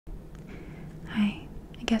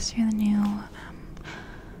guess you're the new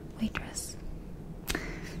waitress.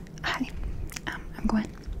 Hi, I'm Gwen,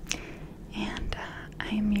 and I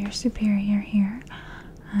am your superior here.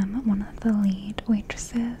 I'm one of the lead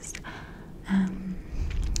waitresses.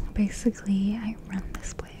 Basically, I run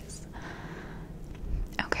this place.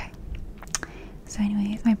 Okay. So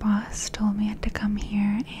anyways, my boss told me I had to come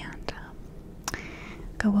here and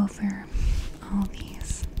go over all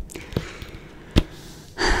these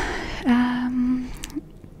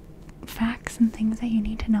facts and things that you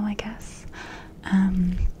need to know, I guess.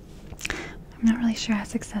 I'm not really sure how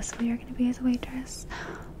successful you're going to be as a waitress,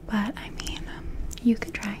 but I mean, you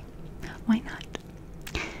could try. Why not?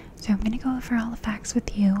 So I'm going to go over all the facts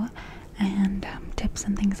with you and tips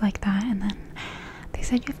and things like that, and then they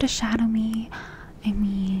said you have to shadow me. I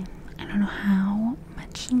mean, I don't know how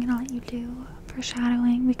much I'm going to let you do for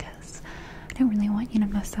shadowing because I don't really want you to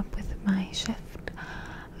mess up with my shift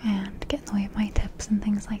and get in the way of my tips and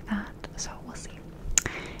things like that, so we'll see.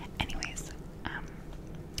 Anyways,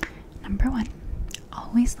 number one,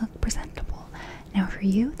 always look presentable. Now for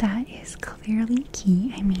you, that is clearly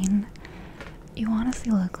key. I mean, you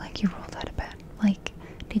honestly look like you rolled out of bed. Like,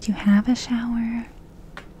 did you have a shower?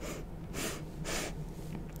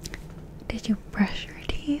 Did you brush your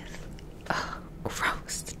teeth? Oh,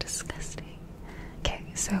 gross, disgusting. Okay,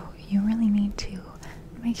 so you really need to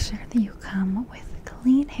make sure that you come with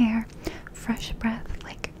clean hair, fresh breath,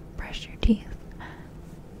 like brush your teeth,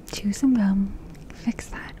 chew some gum, fix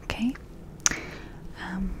that, okay?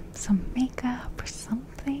 Some makeup or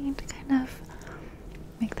something to kind of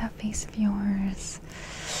make that face of yours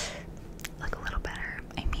look a little better.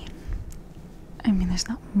 I mean, there's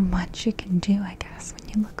not much you can do, I guess, when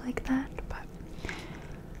you look like that, but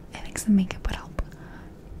I think some makeup would help.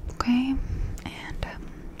 Okay? And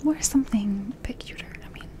wear something a bit cuter. I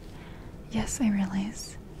mean, yes, I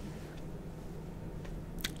realize.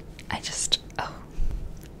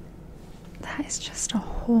 That is just a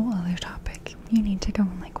whole other topic. You need to go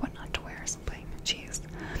on like what not to wear or something. Jeez.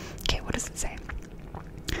 Okay, what does it say?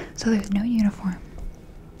 So there's no uniform.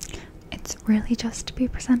 It's really just to be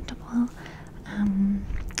presentable.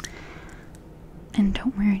 And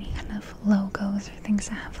don't wear any kind of logos or things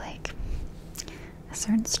that have like a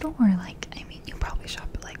certain store. Like, I mean, you probably shop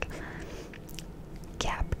at like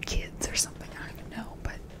Gap Kids or something. I don't even know,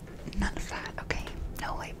 but none of that. Okay,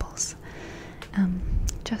 no labels.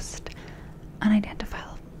 Just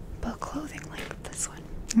unidentifiable clothing like this one.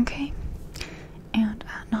 Okay, and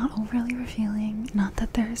not overly revealing. Not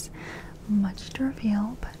that there's much to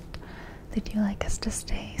reveal, but they do like us to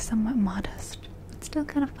stay somewhat modest. It's still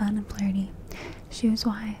kind of fun and flirty. Shoes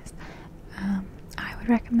wise, I would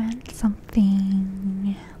recommend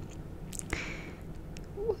something,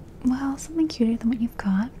 well, something cuter than what you've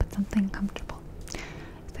got, but something comfortable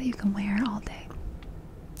that you can wear all day.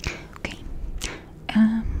 Okay,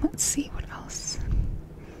 let's see what else.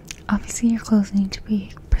 Obviously your clothes need to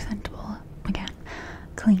be presentable. Again,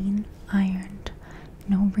 clean, ironed,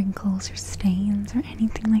 no wrinkles or stains or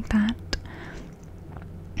anything like that.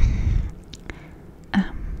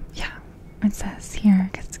 It says here,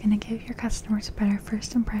 because it's going to give your customers a better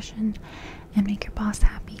first impression and make your boss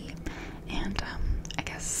happy. And, I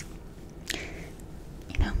guess,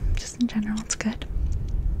 you know, just in general, it's good.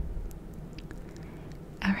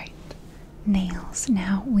 Alright, nails.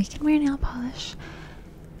 Now, we can wear nail polish.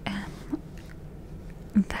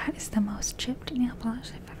 That is the most chipped nail polish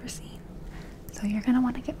I've ever seen. So you're going to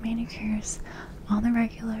want to get manicures on the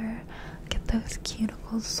regular. Get those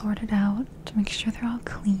cuticles sorted out to make sure they're all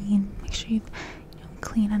clean. Make sure you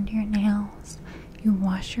clean under your nails. You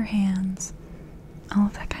wash your hands. All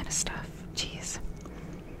of that kind of stuff. Jeez.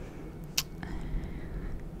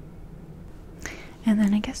 And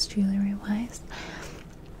then I guess jewelry wise,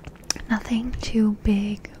 nothing too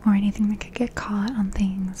big or anything that could get caught on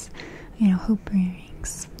things. You know, hoop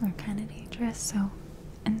earrings are kind of dangerous. So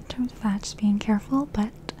in terms of that, just being careful.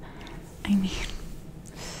 But I mean,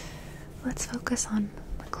 let's focus on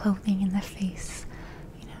the clothing and the face.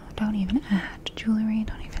 You know, don't even add jewelry.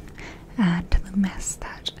 Don't even add to the mess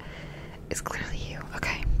that is clearly you.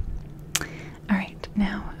 Okay. Alright,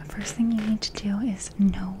 now, first thing you need to do is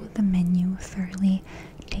know the menu thoroughly.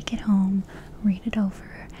 Take it home, read it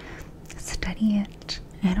over, study it.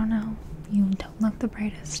 I don't know. You don't look the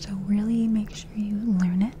brightest, so really make sure you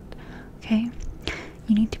learn it. Okay?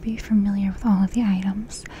 You need to be familiar with all of the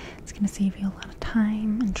items. It's going to save you a lot of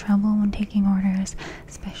time and trouble when taking orders,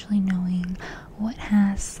 especially knowing what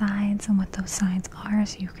has sides and what those sides are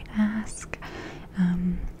so you can ask,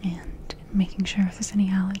 and making sure if there's any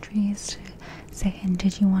allergies to say, and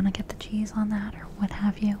did you want to get the cheese on that or what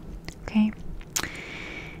have you. Okay?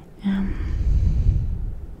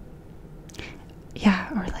 yeah,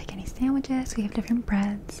 or like any sandwiches. We have different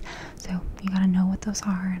breads, so you gotta know what those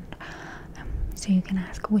are, and so you can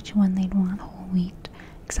ask which one they'd want, whole wheat,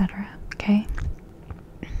 etc. Okay.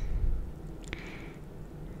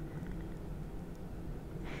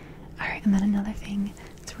 Alright, and then another thing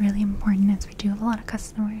that's really important is we do have a lot of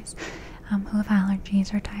customers who have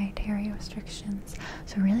allergies or dietary restrictions.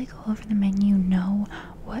 So really go over the menu, know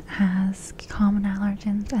what has common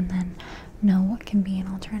allergens, and then know what can be an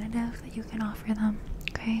alternative that you can offer them.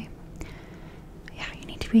 Okay? Yeah, you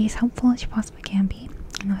need to be as helpful as you possibly can be.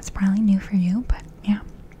 I know it's probably new for you, but yeah.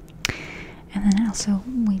 And then also,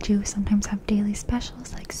 we do sometimes have daily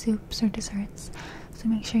specials like soups or desserts. So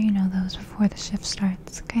make sure you know those before the shift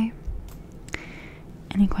starts, okay?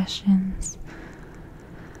 Any questions?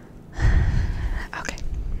 Okay,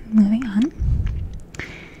 moving on.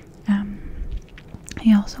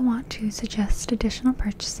 I also want to suggest additional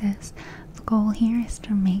purchases. The goal here is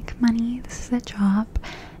to make money. This is a job,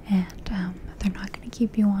 and they're not going to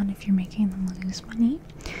keep you on if you're making them lose money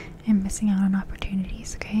and missing out on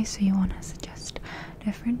opportunities, okay? So you want to suggest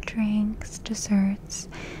different drinks, desserts,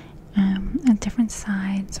 and different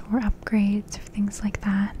sides or upgrades or things like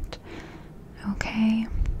that, okay?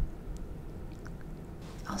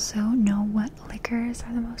 Also know what liquors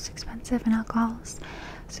are the most expensive and alcohols.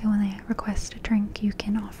 So when they request a drink, you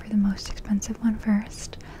can offer the most expensive one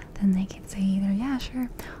first. Then they can say either yeah, sure,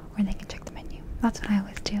 or they can check the menu. That's what I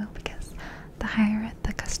always do, because the higher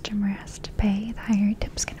the customer has to pay, the higher your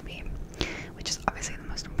tip's going to be, which is obviously the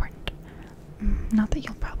most important. Not that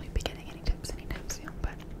you'll probably be getting any tips anytime soon,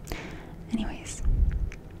 but anyways.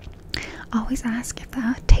 Always ask if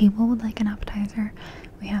the table would like an appetizer.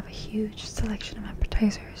 We have a huge selection of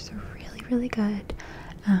appetizers. They're really, really good.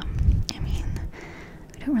 I mean,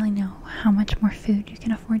 I don't really know how much more food you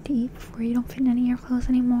can afford to eat before you don't fit in any of your clothes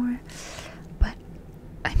anymore. But,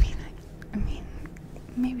 I mean,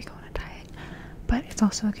 maybe go on a diet. But it's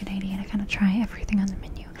also a good idea to kind of try everything on the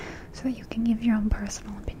menu so that you can give your own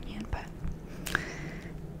personal opinion. But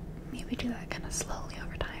maybe do that kind of slowly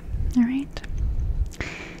over time. Alright?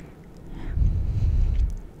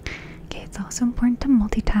 Okay, it's also important to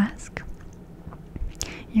multitask.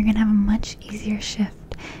 You're going to have a much easier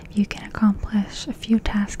shift if you can accomplish a few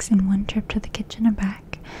tasks in one trip to the kitchen and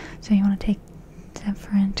back. So you want to take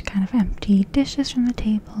different kind of empty dishes from the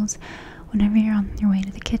tables whenever you're on your way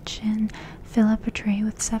to the kitchen. Fill up a tray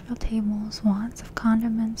with several tables, wants of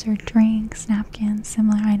condiments or drinks, napkins,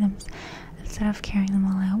 similar items, instead of carrying them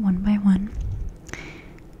all out one by one.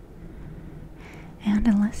 And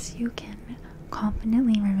unless you can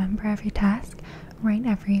confidently remember every task, write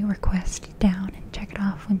every request down and check it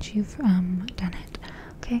off once you've done it.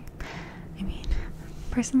 Okay? I mean,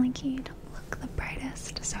 personally, Key don't look the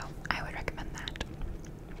brightest, so I would recommend that.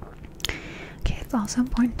 Okay, it's also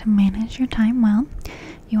important to manage your time well.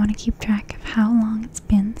 You want to keep track of how long it's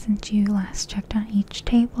been since you last checked on each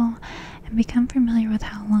table and become familiar with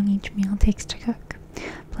how long each meal takes to cook.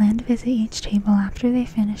 Plan to visit each table after they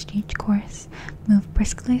finished each course. Move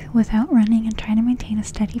briskly without running and try to maintain a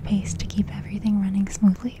steady pace to keep everything running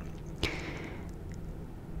smoothly.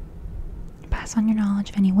 Pass on your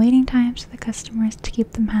knowledge of any waiting times to the customers to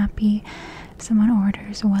keep them happy. If someone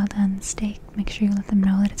orders a well-done steak, make sure you let them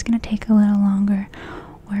know that it's going to take a little longer.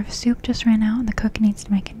 Or if soup just ran out and the cook needs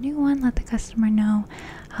to make a new one, let the customer know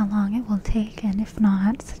how long it will take, and if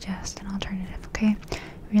not, suggest an alternative, okay?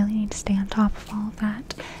 You really need to stay on top of all of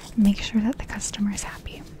that and make sure that the customer is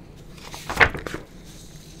happy.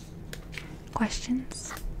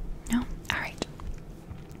 Questions? No? Alright.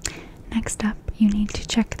 Next up, you need to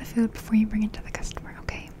check the food before you bring it to the customer,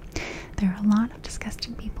 okay? There are a lot of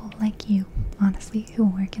disgusting people like you, honestly, who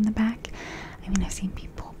work in the back. I mean, I've seen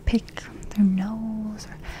people pick their nose,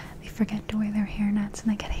 or they forget to wear their hairnets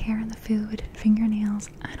and they get hair in the food, fingernails.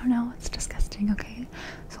 I don't know, it's disgusting, okay?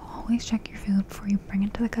 So always check your food before you bring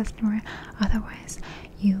it to the customer. Otherwise,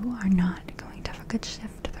 you are not going to have a good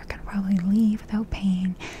shift. They're going to probably leave without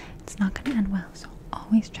paying. It's not going to end well, so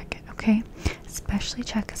always check it, okay? Especially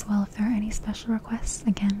check as well if there are any special requests.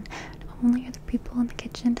 Again, not only are the people in the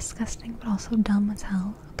kitchen disgusting, but also dumb as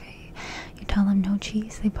hell, okay? You tell them no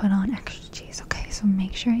cheese, they put on extra cheese, okay? So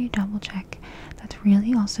make sure you double check. That's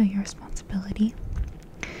really also your responsibility.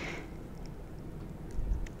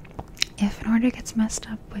 If an order gets messed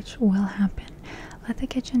up, which will happen, let the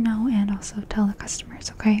kitchen know and also tell the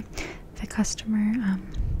customers, okay? The customer,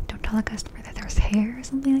 don't tell the customer that there's hair or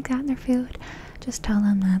something like that in their food. Just tell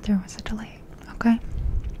them that there was a delay, okay?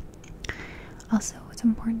 Also, it's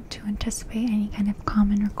important to anticipate any kind of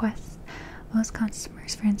common requests. Most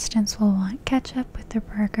customers, for instance, will want ketchup with their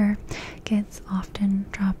burger. Kids often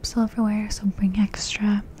drop silverware, so bring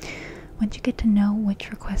extra. once you get to know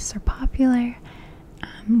which requests are popular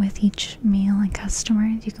with each meal and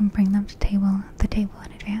customers, you can bring them to the table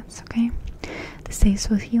in advance, okay? This saves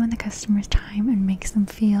both you and the customer's time and makes them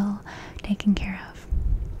feel taken care of.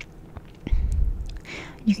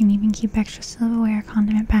 You can even keep extra silverware,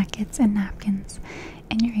 condiment packets, and napkins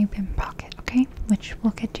in your apron pocket, okay? Which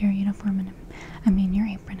will get to your uniform your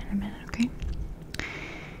apron in a minute, okay?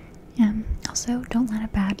 Also, don't let a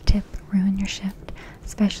bad tip ruin your shift,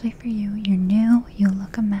 especially for you. You're new, you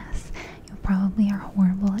look a mess, you probably are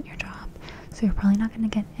horrible at your job, so you're probably not going to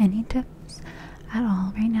get any tips at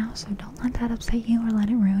all right now, so don't let that upset you or let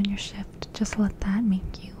it ruin your shift. Just let that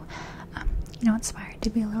make you, inspired to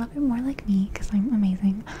be a little bit more like me, because I'm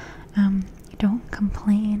amazing. Don't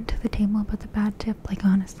complain to the table about the bad tip. Like,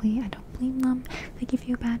 honestly, I don't blame them if they give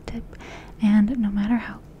you a bad tip, and no matter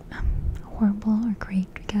how horrible or great,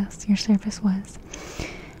 I guess, your service was,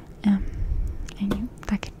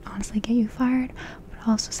 that could honestly get you fired, but it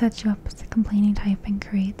also sets you up as a complaining type and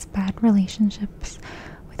creates bad relationships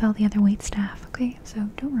with all the other wait staff, okay? So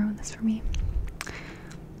don't ruin this for me.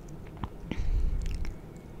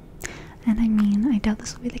 And I doubt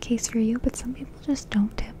this will be the case for you, but some people just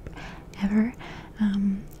don't tip ever.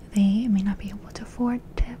 They may not be able to afford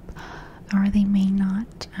tip, or they may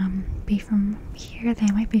not be from here.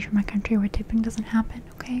 They might be from a country where tipping doesn't happen,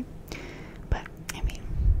 okay? But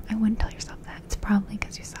I wouldn't tell yourself that. It's probably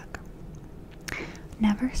because you suck.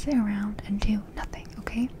 Never sit around and do nothing,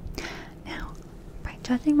 okay? Now, by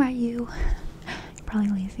judging by you, you're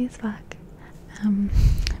probably lazy as fuck, a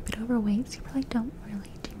bit overweight, so you probably don't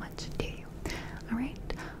really do much, do you?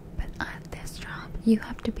 Alright? But at this job, you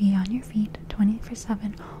have to be on your feet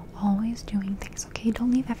 24/7, always doing things, okay?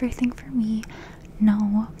 Don't leave everything for me.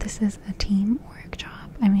 No, this is a teamwork job.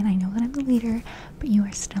 I know that I'm the leader, but you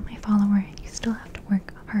are still my follower. You still have to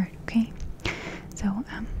work hard, okay? So,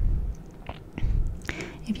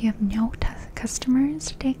 if you have no customers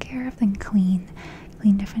to take care of, then clean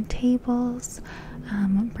different tables,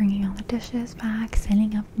 bringing all the dishes back,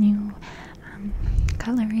 setting up new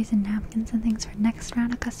cutleries and napkins and things for next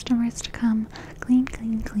round of customers to come. Clean.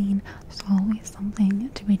 There's always something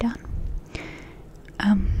to be done.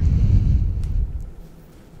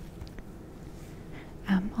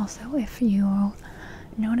 Also, if you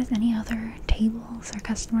notice any other tables or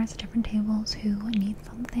customers at different tables who need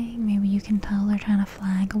something, maybe you can tell they're trying to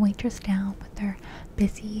flag a waitress down, but they're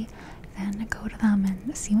busy, then go to them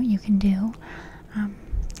and see what you can do.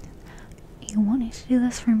 You won't need to do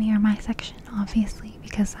this for me or my section, obviously,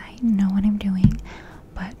 because I know what I'm doing,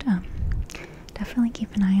 but definitely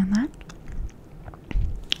keep an eye on that.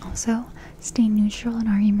 Also, stay neutral in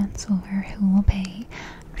arguments over who will pay.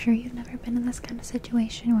 I'm sure you've never been in this kind of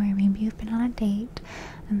situation where maybe you've been on a date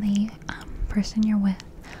and the person you're with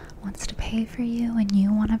wants to pay for you and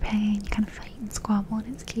you want to pay, and you kind of fight and squabble,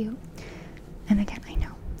 and it's cute. And again, I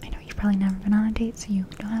know you've probably never been on a date, so you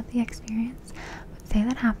don't have the experience, but say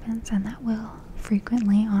that happens, and that will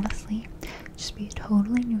frequently, honestly. Just be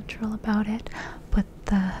totally neutral about it, put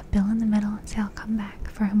the bill in the middle, and say I'll come back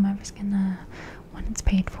for whomever's gonna, when it's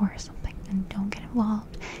paid for or something, and don't get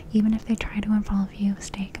involved. Even if they try to involve you,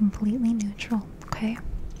 stay completely neutral, okay?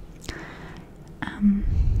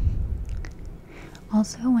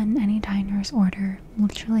 Also, when any diners order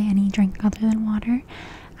literally any drink other than water,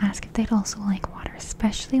 ask if they'd also like water,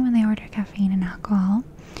 especially when they order caffeine and alcohol.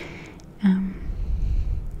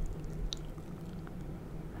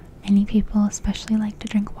 Many people especially like to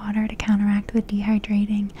drink water to counteract the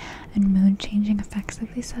dehydrating and mood-changing effects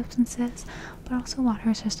of these substances, but also water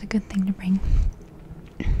is just a good thing to bring.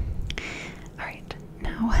 Alright,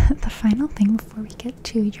 now the final thing before we get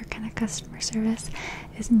to your kind of customer service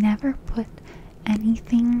is never put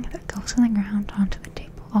anything that goes on the ground onto the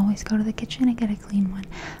table. Always go to the kitchen and get a clean one,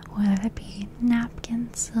 whether that be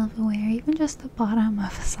napkins, silverware, even just the bottom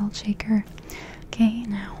of a salt shaker. Okay,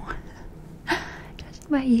 now, judging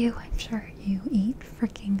by you, I'm sure you eat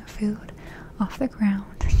freaking food off the ground,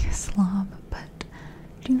 you slob, but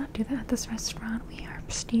do not do that at this restaurant. We are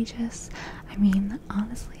prestigious.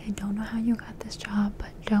 Honestly, I don't know how you got this job, but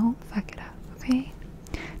don't fuck it up, okay?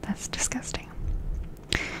 That's disgusting.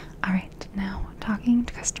 Alright, now, talking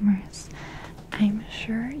to customers. I'm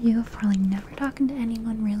sure you've probably never talked to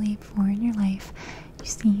anyone really before in your life. You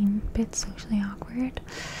seem a bit socially awkward.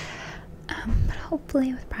 But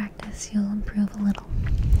hopefully with practice you'll improve a little.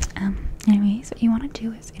 Anyways, what you want to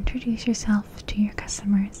do is introduce yourself to your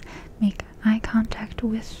customers. Make eye contact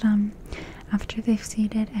with them after they've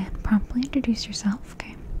seated and promptly introduce yourself,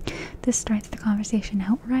 okay? This starts the conversation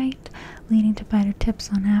outright, leading to better tips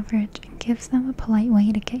on average, and gives them a polite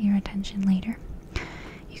way to get your attention later.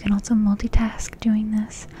 You can also multitask doing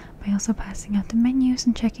this by also passing out the menus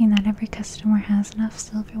and checking that every customer has enough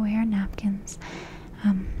silverware and napkins.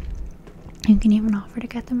 You can even offer to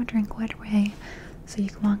get them a drink right away. So you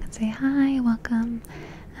can walk and say, "Hi, welcome.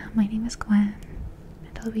 My name is Gwen.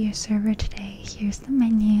 I'll be your server today. Here's the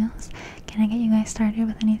menus. Can I get you guys started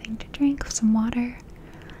with anything to drink? Some water?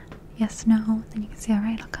 Yes, no?" Then you can say,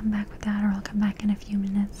 "Alright, I'll come back with that, or I'll come back in a few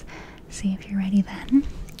minutes. See if you're ready then."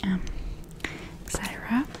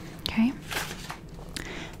 Etc. Okay?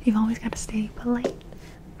 You've always got to stay polite,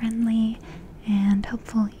 friendly, and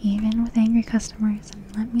helpful even with angry customers.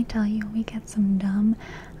 And let me tell you, we get some dumb,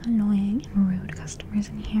 annoying, and rude customers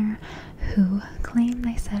in here who claim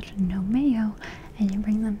they said no mayo, and you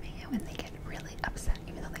bring them mayo and they get really upset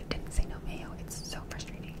even though they didn't say no mayo. It's so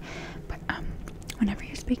frustrating. But whenever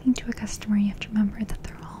you're speaking to a customer, you have to remember that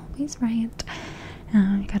they're always right.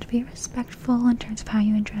 You got to be respectful in terms of how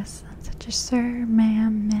you address them, such as sir,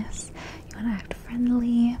 ma'am, miss. You want to act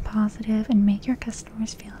friendly, positive, and make your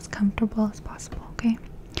customers feel as comfortable as possible, okay?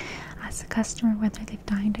 Ask the customer whether they've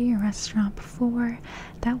dined at your restaurant before.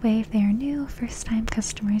 That way, if they are new, first-time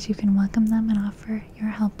customers, you can welcome them and offer your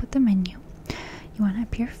help with the menu. You want to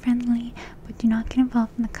appear friendly, but do not get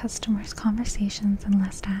involved in the customer's conversations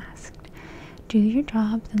unless asked. Do your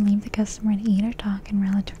job, then leave the customer to eat or talk in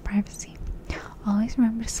relative privacy. Always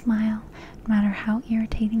remember to smile, no matter how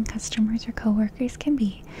irritating customers or coworkers can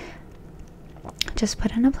be. Just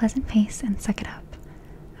put on a pleasant face and suck it up.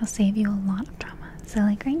 It'll save you a lot of drama. So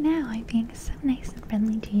like right now, I'm being so nice and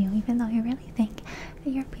friendly to you, even though you really think that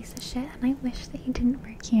you're a piece of shit, and I wish that you didn't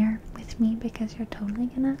work here with me because you're totally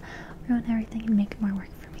gonna ruin everything and make more work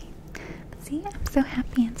for me. But see, I'm so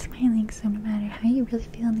happy and smiling, so no matter how you really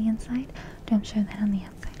feel on the inside, don't show that on the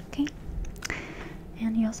outside, okay?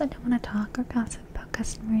 And you also don't want to talk or gossip about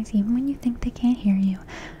customers even when you think they can't hear you.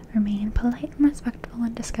 Remain polite and respectful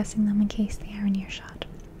when discussing them in case they are in earshot.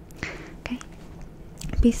 Okay?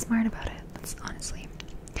 Be smart about it, that's honestly.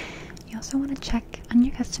 You also want to check on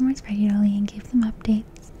your customers regularly and give them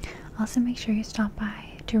updates. Also make sure you stop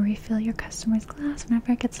by to refill your customer's glass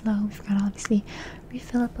whenever it gets low. We've got obviously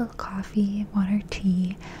refillable coffee, water,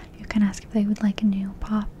 tea. You can ask if they would like a new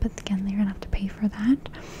pop, but again, they're going to have to pay for that.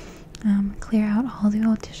 Clear out all the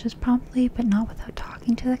old dishes promptly, but not without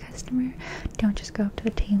talking to the customer. Don't just go up to the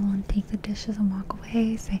table and take the dishes and walk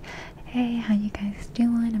away. Say, "Hey, how you guys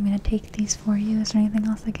doing? I'm gonna take these for you. Is there anything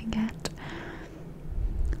else I can get?"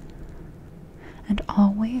 And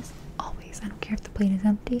always, I don't care if the plate is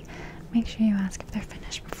empty, make sure you ask if they're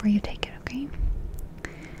finished before you take it, okay?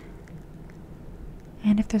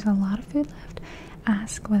 And if there's a lot of food left,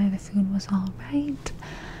 ask whether the food was alright.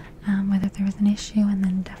 Whether there was an issue, and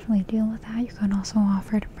then definitely deal with that. You can also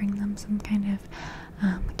offer to bring them some kind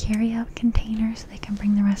of carry-out container so they can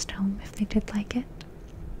bring the rest home if they did like it.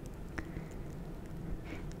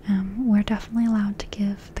 We're definitely allowed to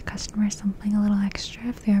give the customer something a little extra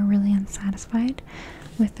if they are really unsatisfied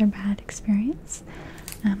with their bad experience,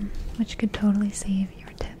 which could totally save your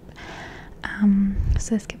tip.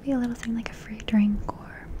 So this could be a little thing like a free drink,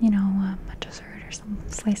 or a dessert or some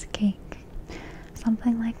slice of cake.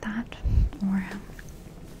 Something like that. Or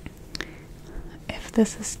if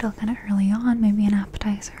this is still kind of early on, maybe an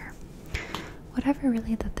appetizer. Whatever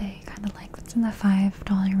really that they kind of like, that's in the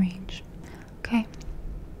 $5 range. Okay.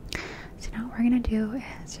 So now what we're going to do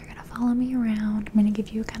is you're going to follow me around. I'm going to give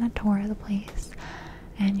you a kind of tour of the place,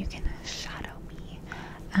 and you can shadow me.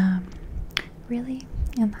 Really,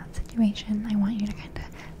 in that situation, I want you to kind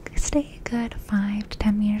of stay a good 5 to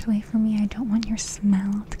 10 meters away from me. I don't want your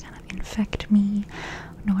smell to kind of infect me,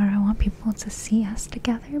 nor do I want people to see us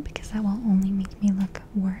together, because that will only make me look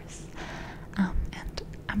worse. And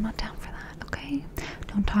I'm not down for that, okay?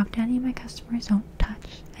 Don't talk to any of my customers, don't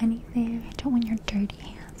touch anything. I don't want your dirty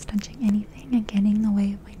hands touching anything and getting in the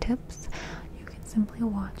way of my tips. You can simply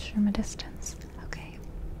watch from a distance, okay?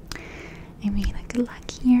 I mean, good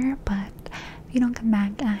luck here, but if you don't come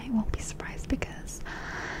back, I won't be surprised, because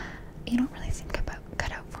you don't really seem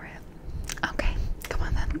cut out for it. Okay, come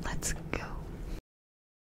on then, let's